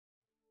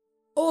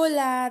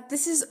Hola,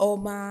 this is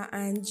Oma,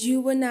 and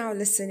you are now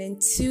listening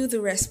to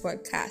the Rest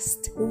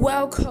Podcast.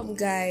 Welcome,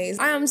 guys.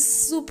 I am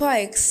super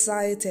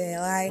excited.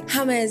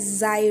 I'm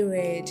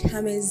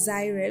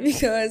excited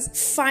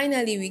because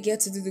finally we get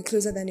to do the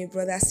Closer Than a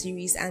Brother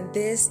series, and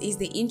this is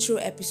the intro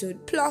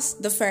episode plus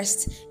the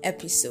first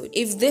episode.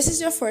 If this is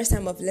your first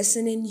time of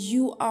listening,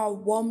 you are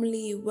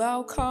warmly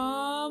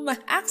welcome.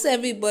 Ask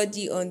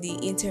everybody on the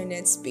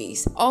internet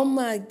space.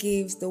 Oma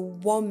gives the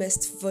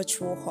warmest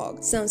virtual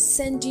hug, so I'm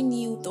sending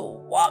you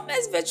the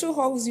warmest virtual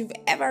hugs you've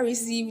ever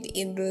received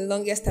in the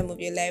longest time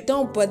of your life.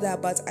 Don't bother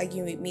about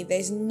arguing with me.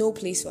 There's no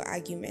place for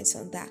arguments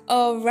on that.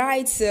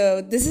 Alright,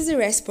 so this is the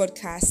Rest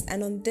Podcast,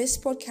 and on this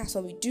podcast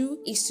what we do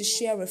is to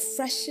share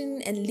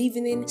refreshing and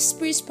living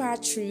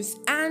spirit-inspired truth,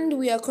 and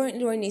we are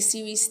currently running a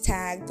series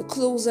tagged the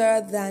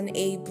Closer Than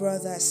a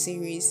Brother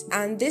series,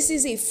 and this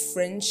is a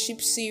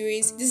friendship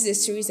series. This is a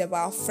series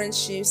about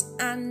friendships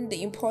and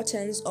the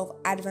importance of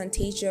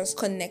advantageous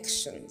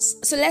connections.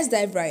 So let's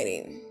dive right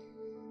in.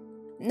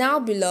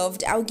 Now,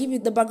 beloved, I'll give you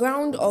the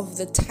background of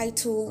the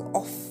title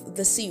of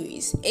the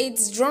series.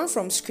 It's drawn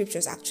from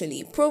scriptures,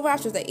 actually.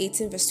 Proverbs chapter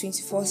 18 verse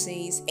 24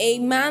 says, "A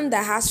man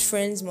that has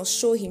friends must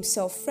show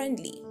himself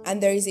friendly,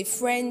 and there is a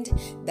friend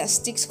that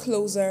sticks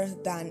closer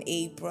than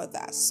a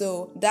brother."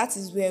 So that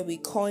is where we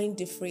coined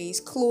the phrase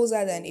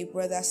Closer Than a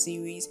Brother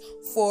series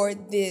for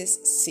this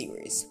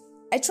series.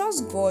 I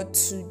trust God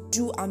to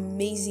do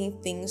amazing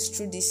things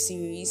through this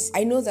series.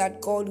 I know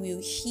that God will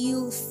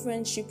heal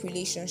friendship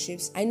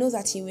relationships. I know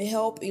that He will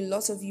help a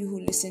lot of you who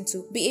listen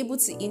to be able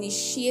to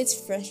initiate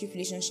friendship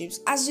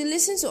relationships. As you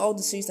listen to all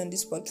the series on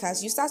this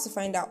podcast, you start to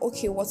find out,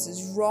 okay, what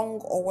is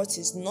wrong or what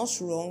is not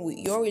wrong with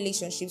your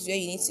relationships, where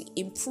you need to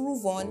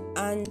improve on,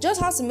 and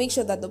just how to make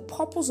sure that the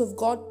purpose of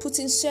God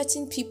putting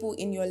certain people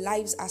in your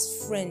lives as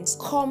friends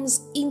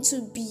comes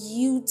into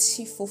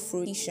beautiful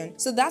fruition.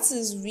 So that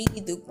is really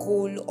the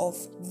goal of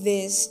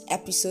this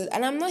episode,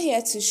 and I'm not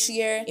here to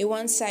share a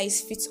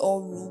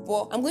one-size-fits-all rule,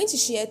 but I'm going to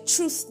share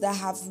truths that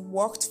have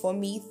worked for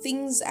me,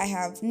 things I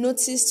have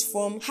noticed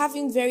from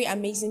having very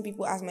amazing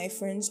people as my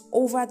friends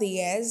over the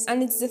years,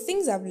 and it's the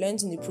things I've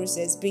learned in the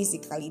process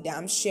basically that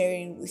I'm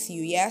sharing with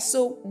you.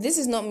 So this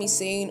is not me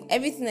saying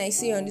everything I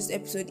say on this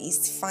episode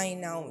is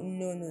fine now.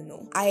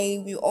 No.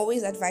 I will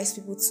always advise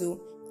people to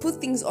put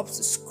things up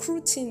to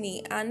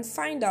scrutiny and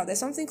find out. There's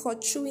something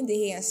called chewing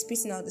the hair and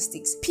spitting out the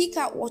sticks. Pick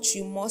out what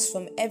you must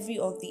from every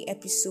of the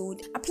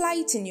episode, apply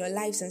it in your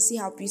lives, and see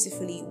how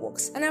beautifully it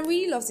works. And I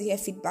really love to hear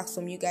feedback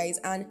from you guys,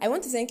 and I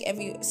want to thank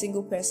every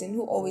single person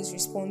who always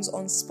responds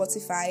on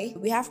Spotify.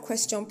 We have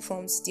question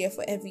prompts there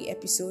for every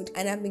episode,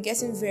 and I've been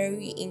getting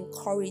very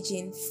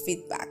encouraging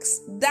feedbacks.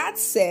 That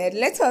said,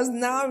 let us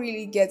now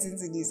really get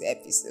into this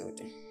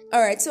episode.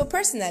 Alright, so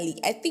personally,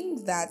 I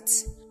think that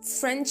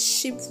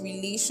friendship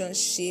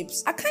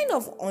relationships are kind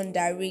of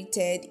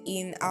underrated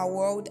in our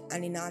world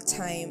and in our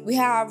time. We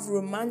have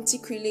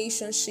romantic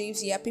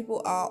relationships.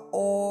 People are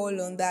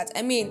all on that.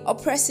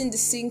 Oppressing the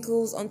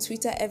singles on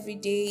Twitter every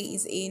day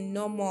is a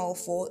normal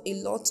for a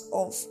lot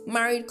of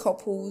married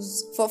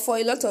couples. For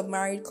a lot of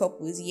married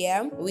couples,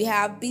 we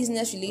have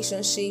business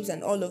relationships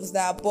and all of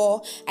that,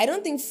 but I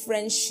don't think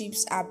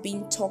friendships are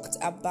being talked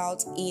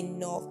about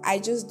enough. I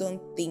just don't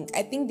think.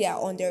 I think they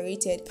are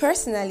underrated.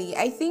 Personally,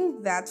 I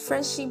think that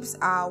friendships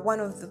are one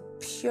of the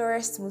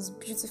purest, most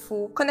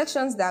beautiful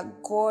connections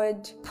that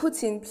God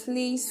put in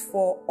place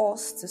for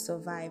us to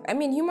survive.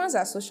 Humans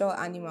are social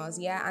animals,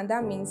 and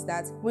that means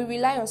that we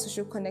rely on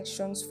social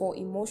connections for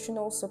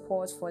emotional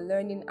support, for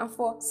learning, and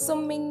for so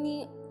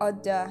many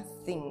other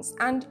things.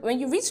 And when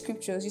you read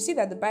scriptures, you see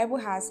that the Bible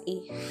has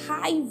a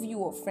high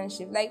view of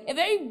friendship, like a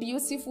very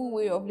beautiful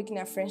way of looking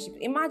at friendship.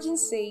 Imagine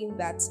saying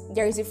that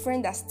there is a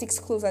friend that sticks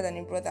closer than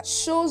a brother.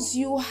 Shows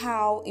you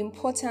how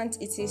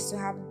important it is to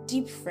have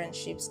deep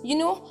friendships.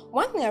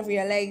 One thing I've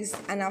realized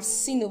and I've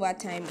seen over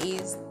time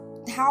is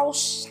how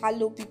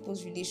shallow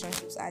people's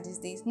relationships are these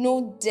days.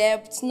 No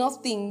depth,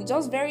 nothing,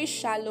 just very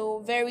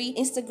shallow, very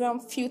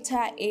Instagram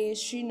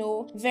filter-ish,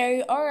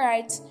 very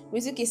alright,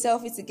 we took a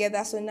selfie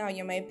together, so now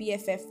you're my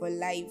BFF for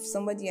life,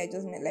 somebody I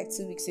just met like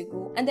 2 weeks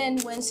ago. And then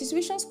when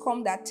situations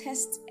come that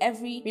test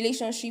every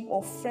relationship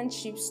or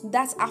friendships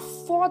that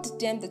afford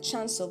them the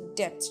chance of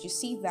depth, you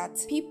see that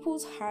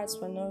people's hearts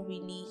were not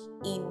really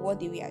in what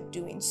they were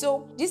doing.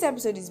 So this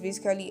episode is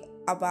basically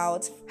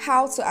about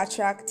how to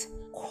attract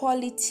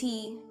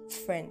quality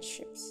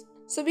friendships.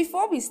 So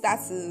before we start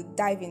to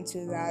dive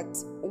into that,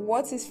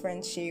 what is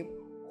friendship?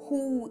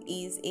 Who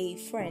is a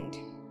friend?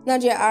 Now,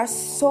 there are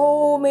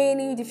so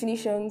many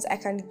definitions I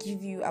can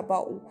give you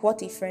about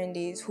what a friend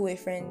is, who a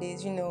friend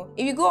is.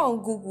 If you go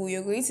on Google,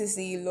 you're going to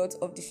see a lot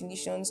of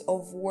definitions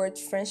of what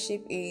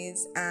friendship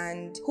is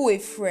and who a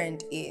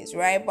friend is,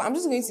 right? But I'm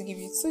just going to give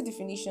you two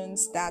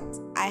definitions that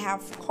I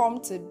have come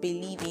to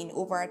believe in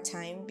over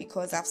time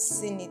because I've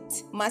seen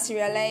it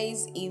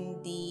materialize in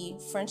the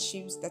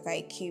friendships that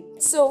I keep.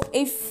 So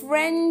a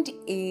friend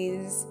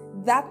is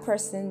that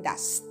person that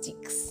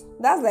sticks.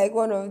 That's like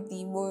one of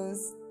the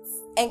most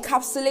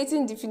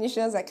encapsulating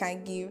definitions I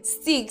can give.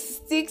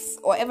 Sticks,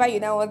 whatever you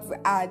now want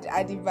to add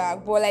at the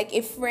back. But like,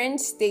 a friend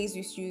stays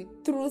with you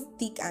through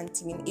thick and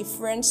thin. A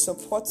friend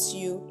supports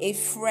you. A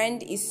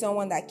friend is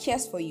someone that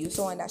cares for you,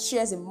 someone that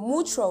shares a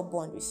mutual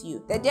bond with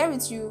you. They're there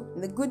with you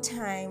in the good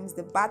times,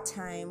 the bad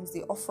times.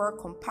 They offer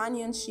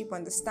companionship,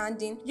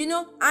 understanding,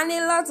 and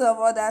a lot of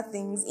other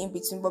things in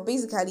between. But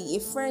basically, a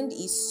friend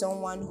is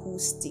someone who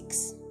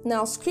sticks.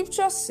 Now,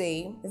 scriptures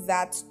say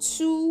that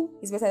 2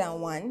 is better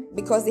than 1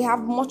 because they have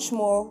much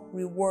more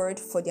reward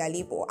for their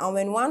labor. And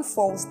when one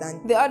falls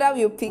down, the other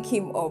will pick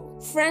him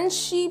up.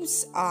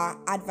 Friendships are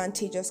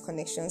advantageous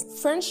connections.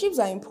 Friendships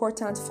are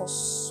important for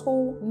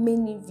so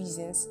many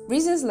reasons.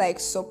 Reasons like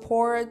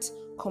support,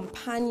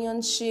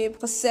 companionship,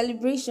 for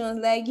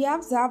celebrations. Like, you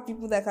have to have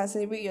people that can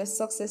celebrate your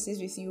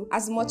successes with you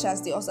as much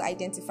as they also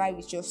identify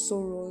with your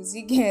sorrows,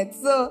 you get.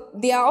 So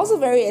they are also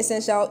very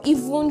essential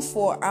even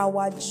for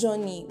our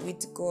journey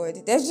with God.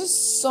 There's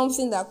just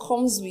something that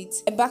comes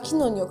with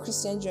embarking on your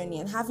Christian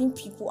journey and having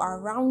people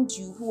around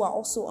you who are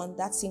also on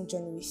that same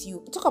journey with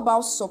you. Talk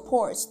about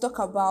support, talk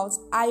about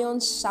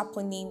iron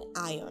sharpening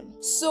iron.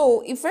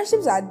 So if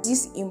friendships are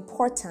this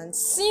important,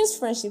 since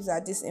friendships are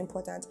this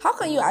important, how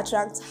can you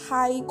attract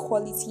high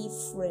quality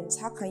friends?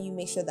 How can you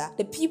make sure that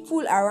the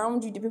people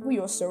around you, the people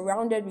you're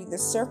surrounded with, the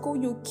circle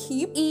you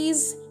keep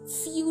is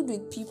filled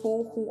with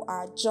people who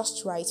are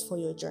just right for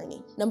your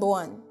journey? Number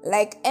 1,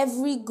 like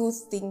every good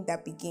thing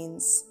that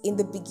begins in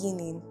the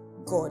beginning,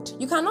 God.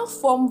 You cannot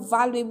form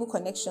valuable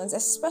connections,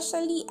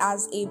 especially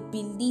as a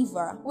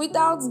believer,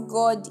 without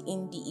God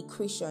in the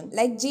equation.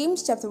 Like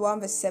James chapter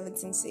 1 verse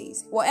 17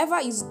 says, whatever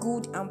is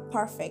good and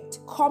perfect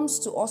comes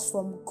to us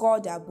from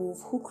God above,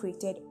 who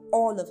created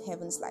all of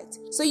heaven's light.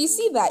 So you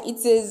see that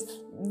it is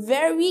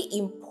very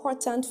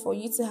important for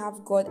you to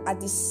have God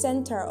at the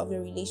center of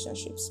your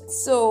relationships.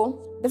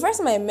 So the first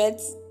time I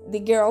met the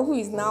girl who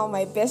is now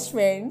my best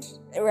friend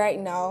right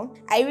now,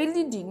 I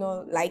really did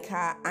not like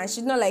her and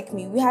she did not like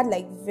me. We had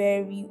like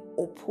very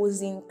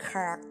opposing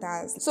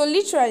characters. So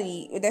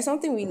literally, there's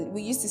something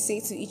we used to say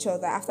to each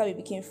other after we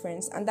became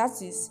friends, and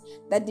that is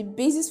that the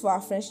basis for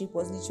our friendship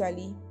was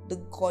literally the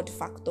God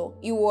factor.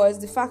 It was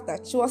the fact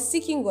that she was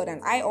seeking God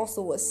and I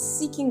also was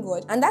seeking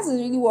God, and that is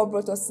really what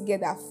brought us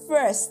together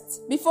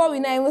first. Before we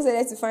now even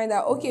started to find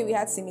out, okay, we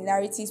had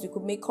similarities, we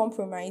could make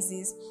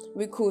compromises,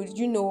 we could,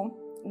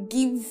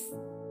 give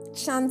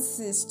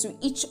chances to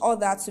each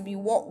other to be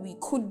what we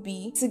could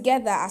be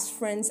together as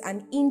friends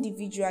and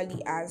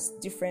individually as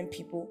different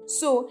people.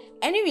 So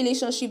any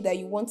relationship that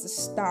you want to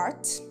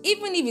start,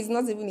 even if it's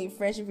not even a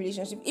friendship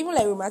relationship, even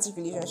like romantic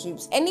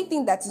relationships,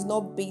 anything that is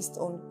not based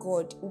on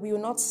God will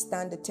not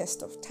stand the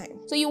test of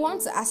time. So you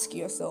want to ask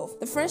yourself,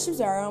 the friendships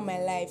that are around my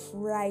life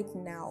right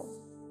now,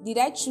 did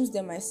I choose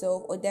them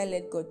myself or did I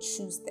let God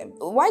choose them?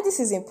 Why this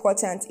is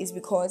important is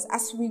because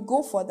as we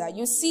go further,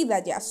 you see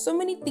that there are so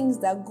many things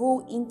that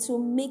go into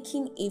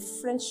making a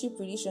friendship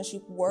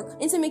relationship work,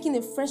 into making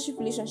a friendship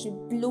relationship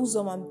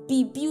blossom and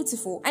be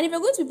beautiful. And if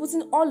you're going to be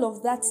putting all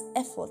of that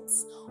effort,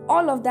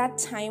 all of that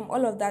time,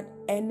 all of that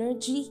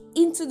energy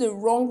into the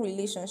wrong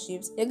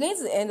relationships, you're going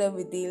to end up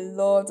with a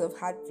lot of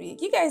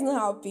heartbreak. You guys know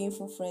how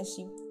painful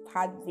friendship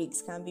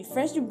heartbreaks can be.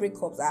 Friendship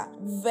breakups are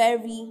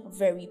very,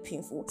 very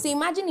painful. So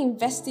imagine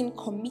investing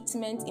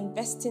commitment,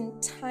 investing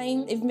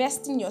time,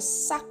 investing your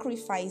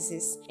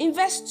sacrifices,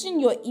 investing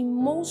your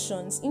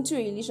emotions into a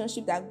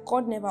relationship that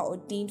God never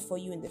ordained for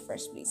you in the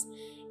first place.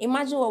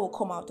 Imagine what will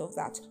come out of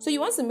that. So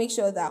you want to make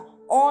sure that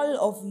all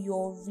of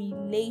your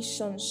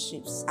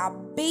relationships are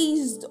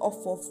based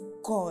off of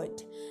God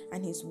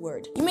and His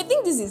Word. You may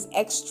think this is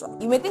extra.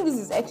 Like,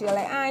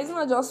 it's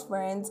not just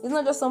friends. It's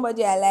not just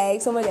somebody I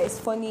like, somebody that is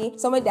funny,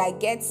 somebody that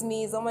gets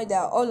me, somebody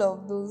that all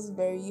of those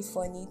very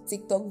funny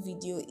TikTok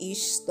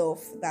video-ish stuff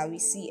that we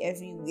see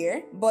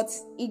everywhere. But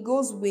it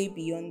goes way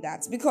beyond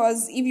that.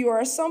 Because if you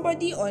are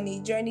somebody on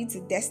a journey to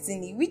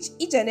destiny, which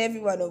each and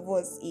every one of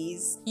us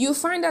is, you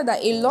find out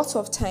that a lot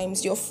of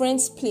times your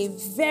friends play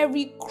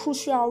very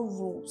crucial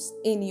roles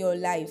in your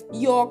life.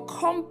 Your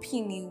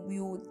company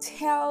will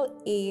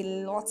tell a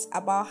lot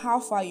about how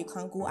far you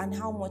can go and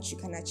how much you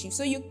can achieve.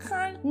 So you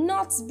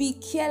cannot be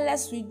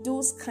careless with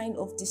those kind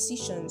of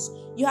decisions.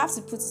 You have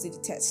to put it to the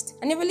test.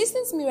 And if you're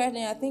listening to me right now,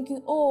 you're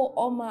thinking, oh,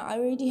 Oma, I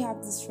already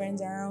have these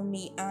friends around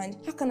me, and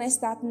how can I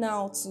start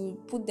now to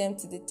put them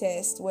to the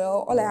test?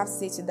 Well, all I have to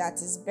say to that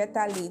is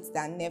better late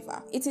than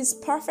never. It is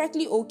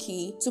perfectly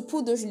okay to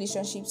put those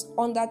relationships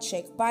under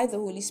check by the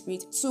Holy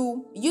Spirit,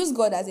 to use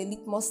God as a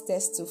litmus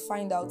test to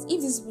find out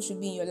if these people should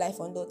be in your life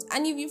or not.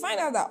 And if you find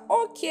out that,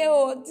 okay,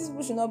 these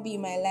people should not be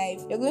in my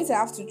life, you're going to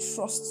have to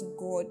trust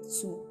God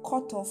to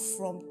cut off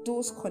from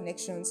those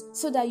connections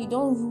so that you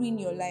don't ruin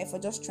your life for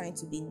just trying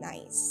to be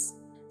nice.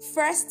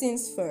 First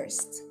things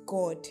first,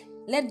 God.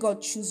 Let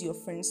God choose your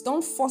friends.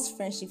 Don't force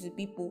friendships with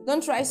people.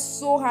 Don't try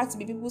so hard to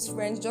be people's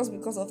friends just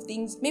because of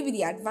things, maybe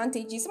the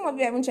advantages. Some of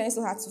you are even trying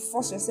so hard to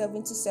force yourself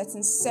into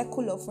certain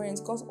circle of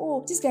friends because,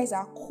 oh, these guys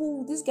are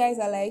cool. These guys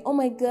are like, oh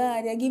my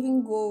God, they're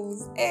giving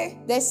goals.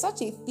 There's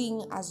such a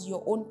thing as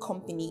your own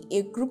company,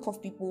 a group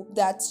of people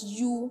that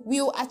you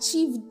will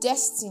achieve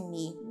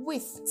destiny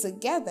with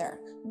together.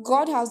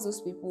 God has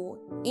those people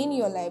in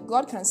your life.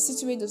 God can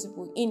situate those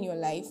people in your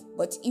life.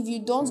 But if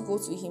you don't go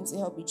to him to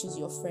help you choose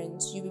your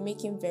friends, you'll be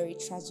making very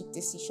tragic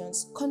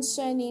decisions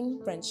concerning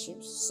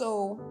friendships.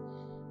 So,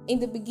 in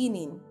the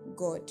beginning,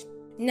 God.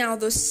 Now,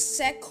 the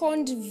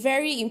second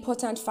very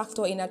important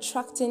factor in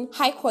attracting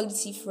high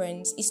quality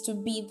friends is to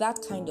be that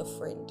kind of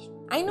friend.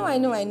 I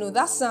know.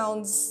 That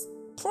sounds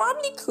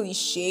probably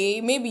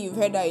cliche. Maybe you've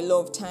heard that a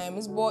lot of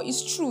times, but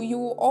it's true. You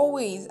will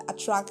always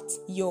attract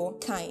your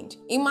kind.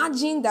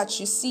 Imagine that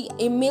you see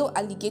a male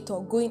alligator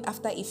going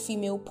after a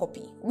female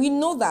puppy. We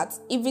know that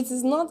if it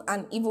is not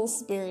an evil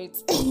spirit,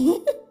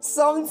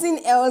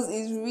 something else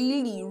is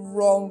really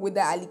wrong with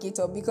the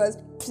alligator, because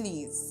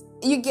please,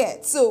 you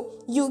get, so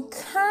you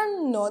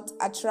cannot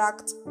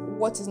attract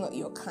what is not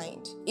your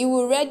kind. It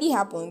will rarely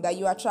happen that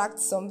you attract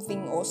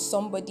something or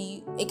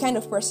somebody, a kind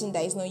of person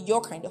that is not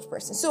your kind of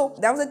person. So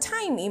there was a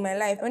time in my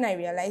life when I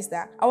realized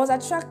that I was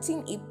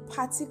attracting a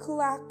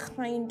particular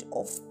kind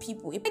of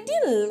people. I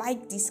didn't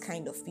like this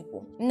kind of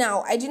people.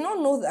 Now, I did not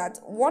know that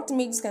what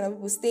makes this kind of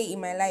people stay in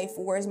my life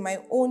was my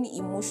own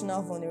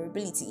emotional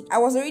vulnerability. I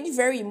was already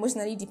very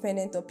emotionally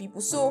dependent on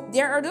people. So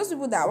there are those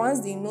people that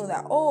once they know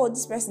that, oh,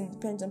 this person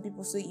depends on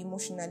people so emotionally,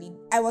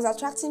 I was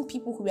attracting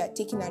people who were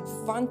taking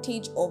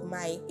advantage of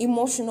my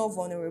emotional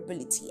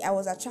vulnerability. I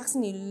was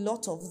attracting a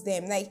lot of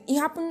them. Like, it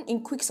happened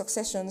in quick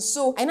succession.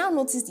 So I now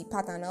noticed the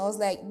pattern. I was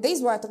like, this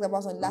is what I talked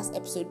about on the last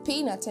episode,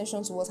 paying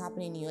attention to what's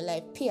happening in your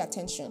life. Pay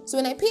attention. So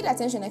when I paid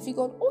attention, I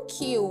figured,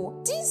 okay,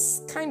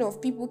 these kind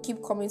of people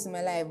keep coming to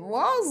my life.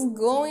 What's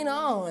going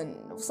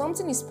on?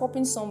 Something is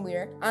popping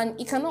somewhere, and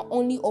it cannot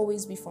only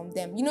always be from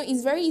them. You know,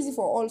 it's very easy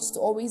for us to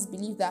always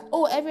believe that,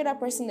 oh, every other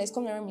person that's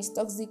coming around me is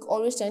toxic,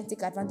 always trying to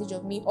take advantage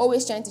of me,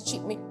 always trying to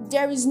cheat me.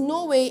 There is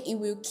no way it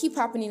will keep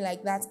happening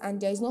like that, and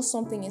there is not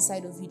something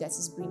inside of you that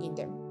is bringing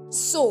them.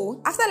 So,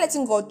 after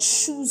letting God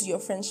choose your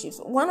friendships,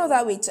 one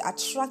other way to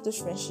attract those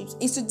friendships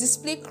is to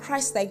display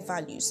Christ-like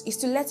values, is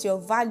to let your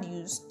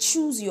values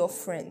choose your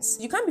friends.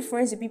 You can't be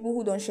friends with people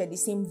who don't share the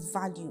same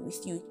value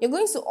with you. You're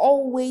going to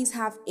always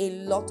have a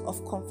lot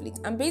of conflict.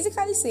 And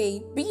basically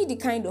say, be the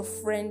kind of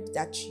friend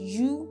that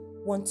you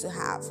want to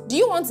have. Do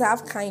you want to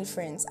have kind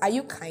friends? Are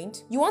you kind?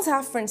 You want to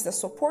have friends that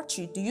support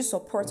you? Do you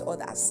support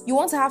others? You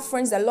want to have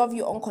friends that love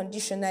you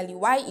unconditionally?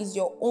 Why is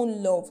your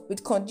own love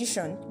with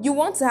condition? You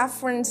want to have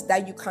friends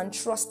that you can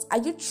trust? Are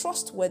you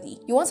trustworthy?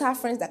 You want to have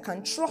friends that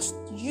can trust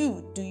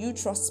you? Do you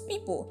trust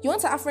people? You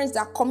want to have friends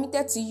that are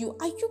committed to you?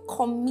 Are you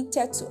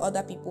committed to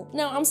other people?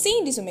 Now, I'm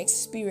saying this from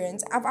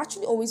experience. I've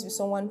actually always been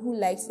someone who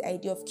likes the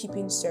idea of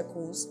keeping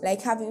circles,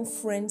 like having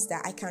friends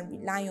that I can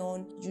rely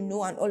on, you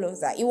know, and all of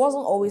that. It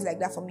wasn't always like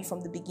that for me from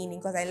the beginning,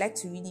 because I like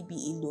to really be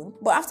alone.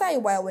 But after a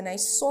while, when I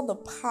saw the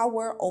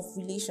power of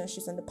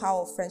relationships and the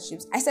power of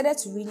friendships, I started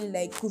to really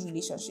like good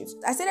relationships.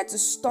 I started to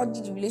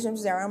study the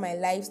relationships around my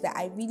lives that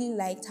I really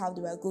liked how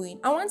they were going.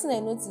 And one thing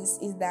I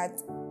noticed is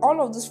that all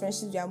of those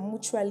friendships were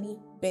mutually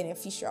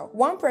beneficial.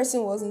 One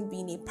person wasn't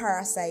being a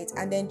parasite,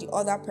 and then the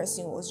other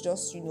person was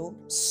just,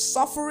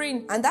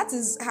 suffering. And that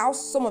is how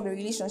some of the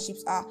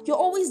relationships are. You're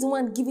always the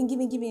one giving in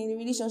the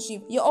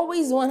relationship. You're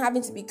always the one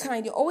having to be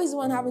kind. You're always the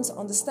one having to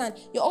understand.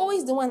 You're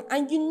always the one,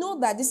 and you know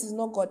that this is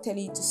not God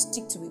telling you to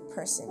stick to a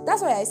person.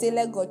 That's why I say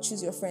let God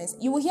choose your friends.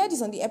 You will hear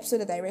this on the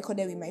episode that I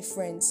recorded with my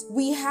friends.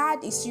 We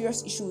had a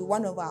serious issue with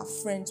one of our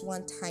friends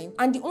one time,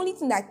 and the only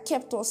thing that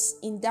kept us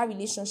in that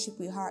relationship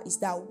with her is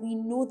that we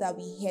know that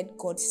we heard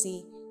God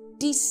say,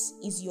 this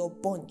is your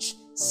bunch,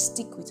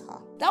 stick with her.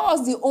 That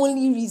was the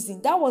only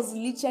reason. That was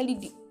literally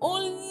the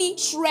only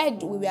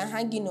thread we were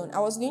hanging on. I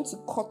was going to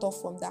cut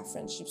off from that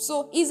friendship.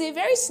 So it's a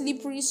very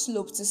slippery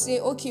slope to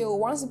say, okay,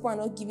 once people are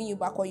not giving you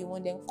back what you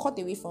want, then cut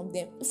away from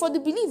them. For the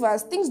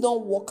believers, things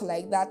don't work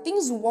like that.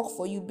 Things work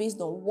for you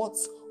based on what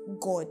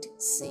God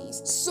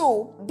says.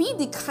 So be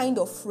the kind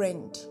of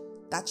friend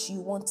that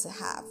you want to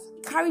have.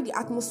 Carry the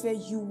atmosphere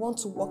you want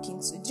to walk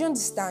into. Do you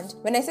understand?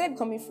 When I started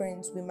becoming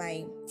friends with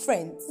my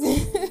friends,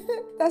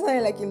 that's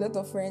not like a lot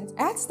of friends,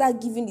 I had to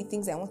start giving the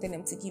things I wanted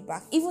them to give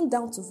back, even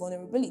down to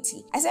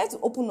vulnerability. I started to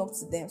open up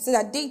to them so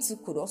that they too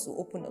could also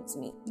open up to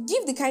me.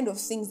 Give the kind of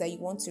things that you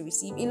want to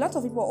receive. A lot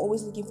of people are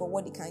always looking for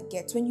what they can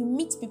get. When you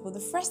meet people, the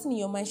first thing in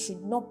your mind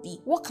should not be,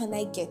 what can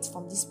I get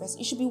from this person?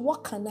 It should be,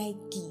 what can I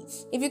give?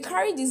 If you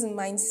carry this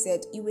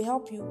mindset, it will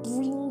help you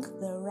bring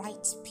the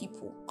right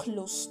people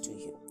close to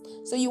you.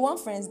 So you want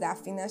friends that are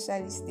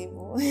financially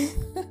stable.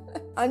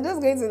 I'm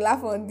just going to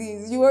laugh on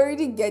this. You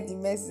already get the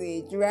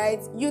message, right?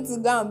 You to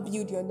go and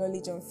build your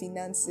knowledge on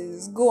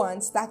finances. Go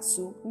and start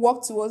to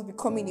work towards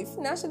becoming a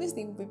financially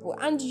stable people.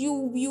 And you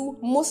will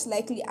most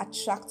likely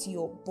attract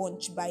your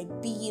bunch by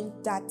being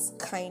that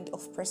kind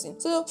of person.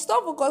 So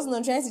stop focusing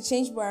on trying to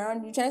change people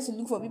around you, trying to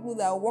look for people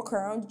that will walk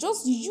around.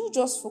 Just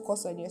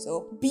focus on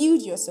yourself.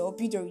 Build your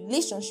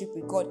relationship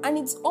with God. And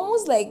it's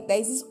almost like there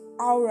is this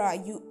aura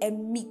you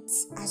emit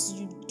as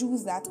you do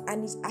that,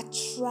 and it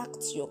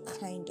attracts your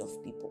kind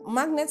of people.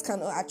 Magnets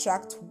cannot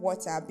attract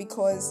water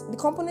because the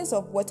components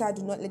of water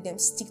do not let them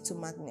stick to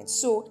magnets.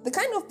 So the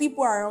kind of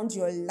people around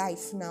your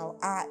life now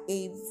are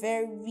a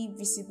very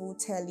visible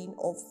telling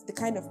of the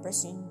kind of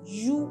person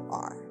you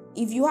are.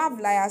 If you have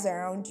liars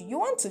around you, you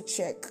want to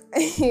check.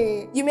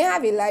 You may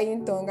have a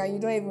lying tongue and you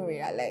don't even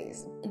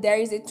realize. There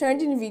is a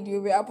trending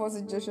video where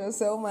Apostle Joshua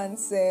Selman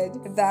said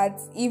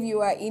that if you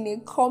are in a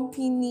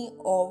company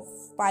of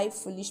 5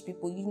 foolish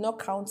people, you do not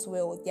count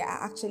well, there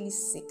are actually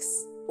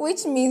 6.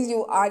 Which means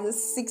you are the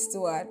 6th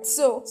one.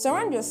 So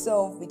surround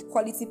yourself with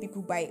quality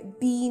people by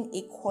being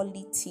a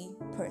quality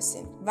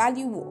person.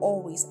 Value will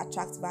always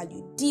attract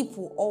value. Deep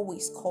will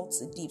always call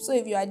to deep. So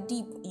if you are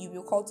deep, you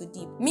will call to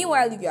deep.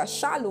 Meanwhile, if you are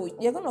shallow,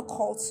 you're going to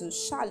call to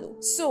shallow.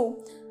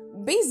 So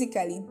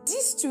basically,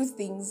 these 2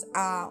 things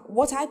are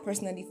what I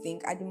personally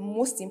think are the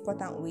most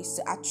important ways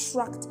to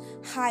attract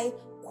high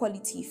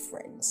quality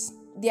friends.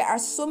 There are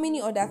so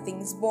many other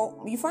things, but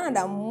you find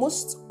out that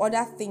most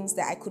other things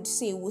that I could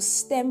say will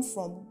stem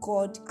from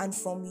God and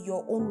from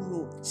your own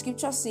role.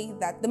 Scripture says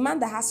that the man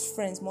that has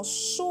friends must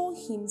show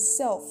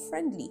himself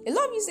friendly. A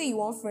lot of you say you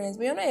want friends,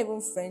 but you're not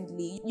even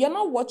friendly. You're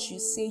not what you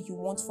say you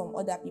want from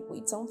other people.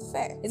 It's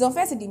unfair. It's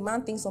unfair to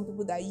demand things from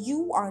people that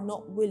you are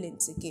not willing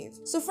to give.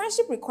 So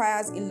friendship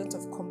requires a lot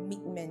of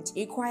commitment.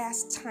 It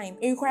requires time.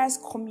 It requires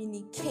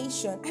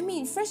communication. I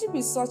mean, friendship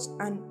is such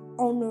an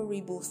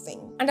honorable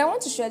thing. And I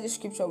want to share this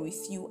scripture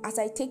with you as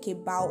I take a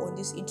bow on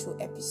this intro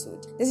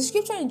episode. There's a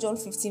scripture in John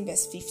 15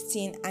 verse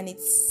 15, and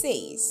it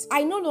says,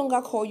 I no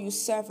longer call you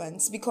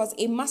servants, because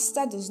a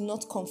master does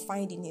not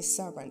confide in his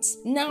servants.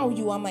 Now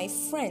you are my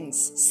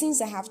friends,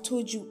 since I have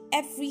told you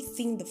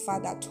everything the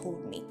Father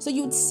told me. So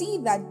you'd see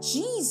that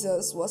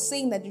Jesus was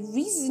saying that the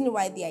reason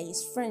why they are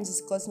his friends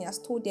is because he has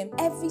told them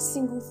every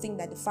single thing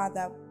that the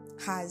Father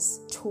has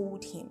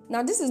told him.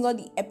 Now, this is not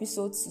the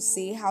episode to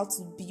say how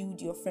to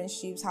build your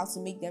friendships, how to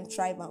make them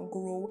thrive and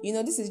grow.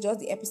 This is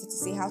just the episode to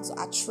say how to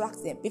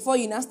attract them before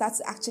you now start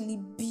to actually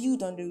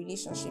build on the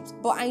relationships.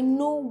 But I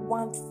know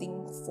one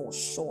thing for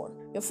sure.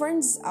 Your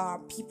friends are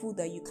people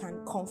that you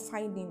can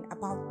confide in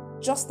about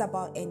just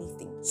about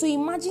anything. So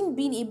imagine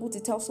being able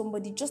to tell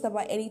somebody just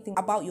about anything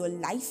about your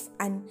life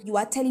and you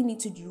are telling it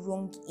to the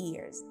wrong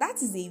ears. That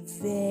is a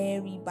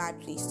very bad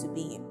place to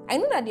be in. I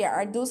know that there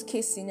are those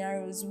case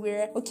scenarios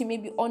where, okay,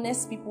 maybe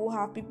honest people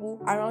have people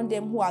around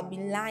them who have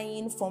been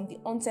lying from the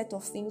onset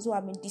of things, who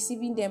have been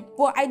deceiving them.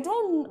 But I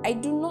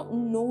do not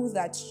know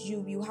that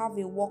you will have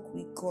a walk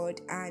with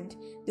God and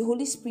the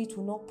Holy Spirit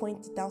will not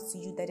point it out to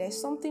you that there's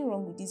something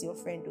wrong with this your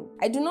friend.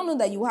 I do not know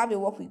that you have a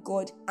walk with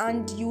God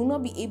and you will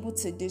not be able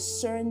to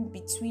discern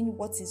between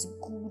what is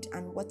good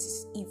and what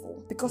is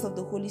evil because of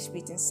the Holy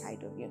Spirit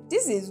inside of you.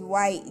 This is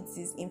why it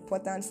is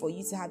important for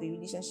you to have a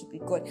relationship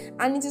with God,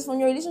 and it is from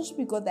your relationship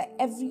with God that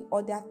every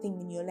other thing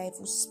in your life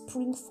will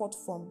spring forth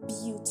from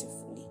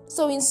beautifully.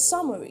 So in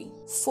summary,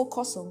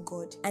 focus on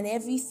God and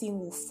everything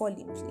will fall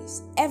in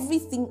place.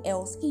 Everything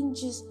else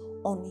hinges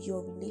on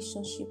your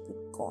relationship with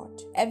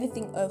God.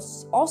 Everything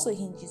else also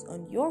hinges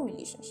on your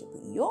relationship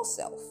with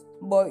yourself.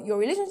 But your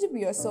relationship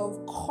with yourself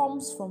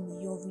comes from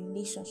your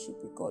relationship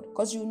with God,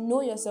 because you know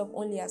yourself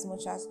only as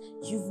much as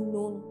you've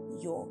known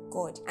your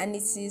God. And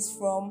it is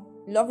from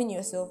loving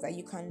yourself that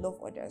you can love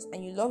others,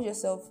 and you love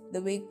yourself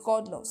the way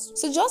God loves you.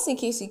 So just in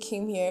case you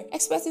came here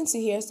expecting to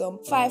hear some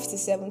 5 to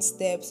 7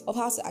 steps of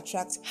how to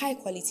attract high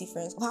quality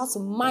friends, of how to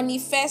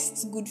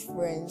manifest good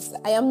friends,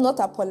 I am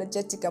not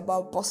apologetic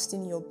about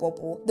busting your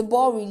bubble. The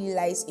ball really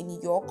lies in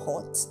your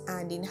court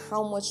and in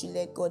how much you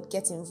let God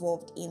get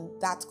involved in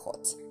that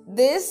court.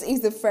 This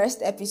is the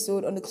first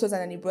episode on the Closer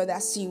Than a Brother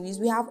series.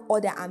 We have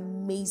other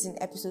amazing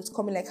episodes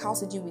coming, like how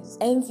to deal with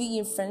envy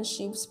in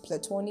friendships,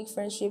 platonic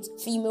friendships,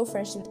 female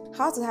friendships,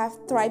 how to have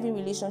thriving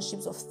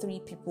relationships of 3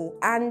 people.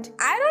 And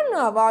I don't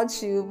know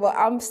about you, but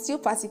I'm still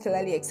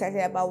particularly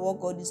excited about what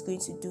God is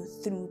going to do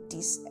through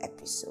this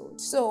episode.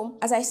 So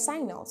as I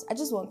sign out, I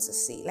just want to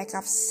say, like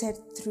I've said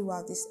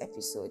throughout this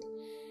episode,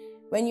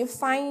 when you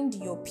find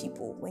your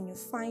people, when you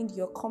find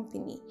your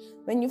company,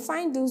 when you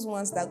find those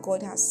ones that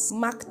God has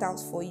marked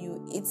out for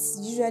you, it's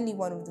usually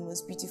one of the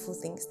most beautiful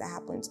things that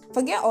happens.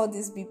 Forget all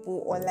these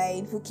people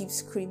online who keep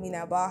screaming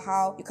about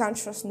how you can't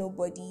trust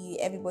nobody,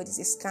 everybody's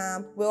a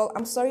scam. Well,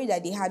 I'm sorry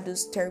that they had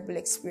those terrible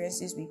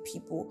experiences with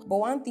people, but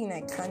one thing I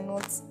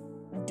cannot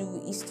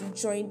do is to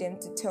join them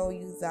to tell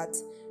you that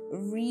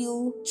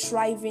real,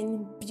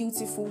 thriving,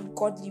 beautiful,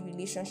 godly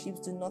relationships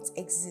do not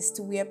exist,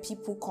 where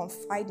people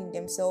confide in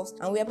themselves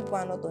and where people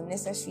are not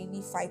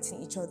unnecessarily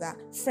fighting each other.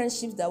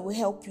 Friendships that will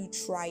help you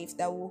thrive,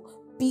 that will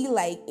be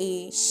like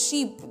a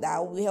ship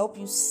that will help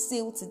you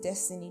sail to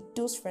destiny.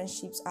 Those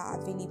friendships are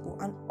available,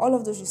 and all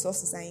of those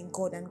resources are in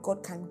God, and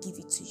God can give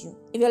it to you.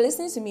 If you're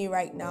listening to me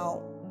right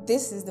now,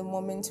 this is the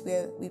moment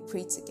where we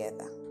pray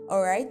together.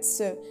 All right,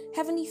 so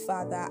Heavenly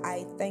Father,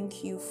 I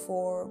thank you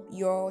for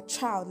your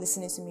child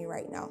listening to me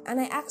right now.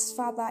 And I ask,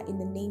 Father, in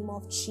the name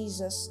of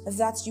Jesus,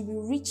 that you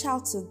will reach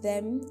out to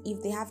them.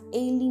 If they have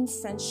ailing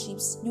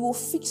friendships, you will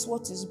fix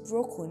what is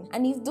broken.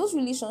 And if those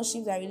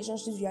relationships are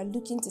relationships you are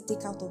looking to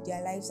take out of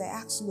their lives, I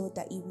ask, Lord,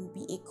 that it will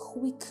be a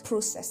quick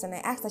process. And I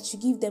ask that you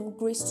give them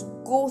grace to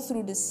go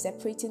through the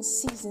separating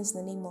seasons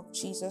in the name of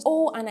Jesus.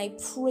 Oh, and I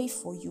pray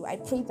for you. I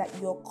pray that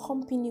your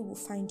company will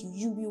find you.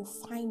 You will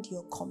find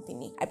your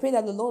company. I pray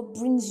that the Lord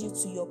brings you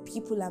to your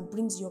people and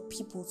brings your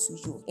people to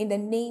you. In the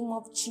name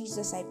of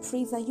Jesus, I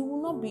pray that you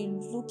will not be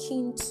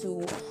looking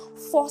to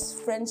force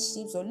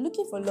friendships or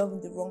looking for love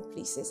in the wrong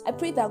places. I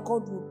pray that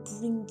God will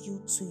bring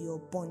you to your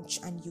bunch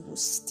and you will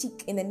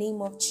stick in the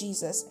name of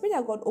Jesus. I pray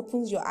that God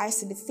opens your eyes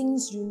to the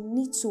things you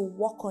need to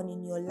work on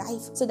in your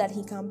life so that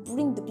He can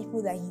bring the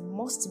people that He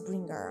must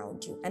bring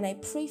around you. And I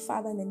pray,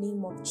 Father, in the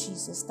name of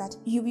Jesus, that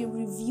you will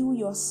reveal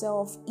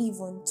yourself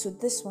even to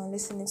this one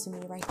listening to me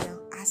right now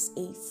as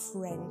a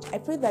friend. I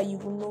pray that you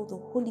will know the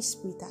Holy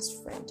Spirit as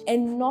friend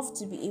enough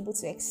to be able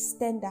to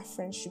extend that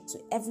friendship to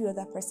every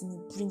other person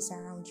He brings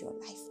around your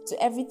life,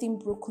 to everything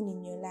broken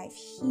in your life,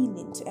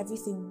 healing, to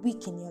everything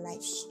weak in your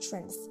life,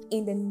 strength.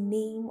 In the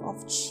name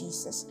of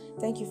Jesus.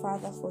 Thank you,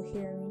 Father, for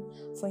hearing.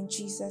 For in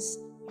Jesus'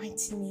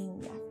 mighty name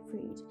we have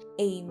prayed.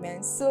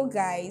 Amen. So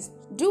guys,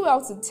 do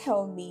well to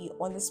tell me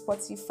on the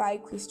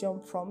Spotify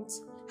question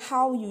prompt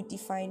how you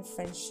define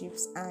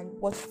friendships and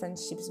what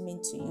friendships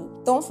mean to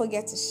you. Don't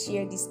forget to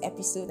share this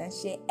episode and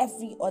share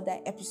every other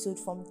episode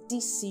from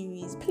this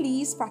series.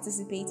 Please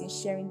participate in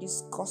sharing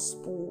this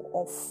gospel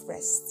of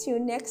rest. Till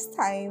next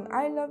time,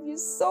 I love you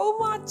so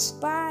much.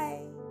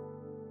 Bye.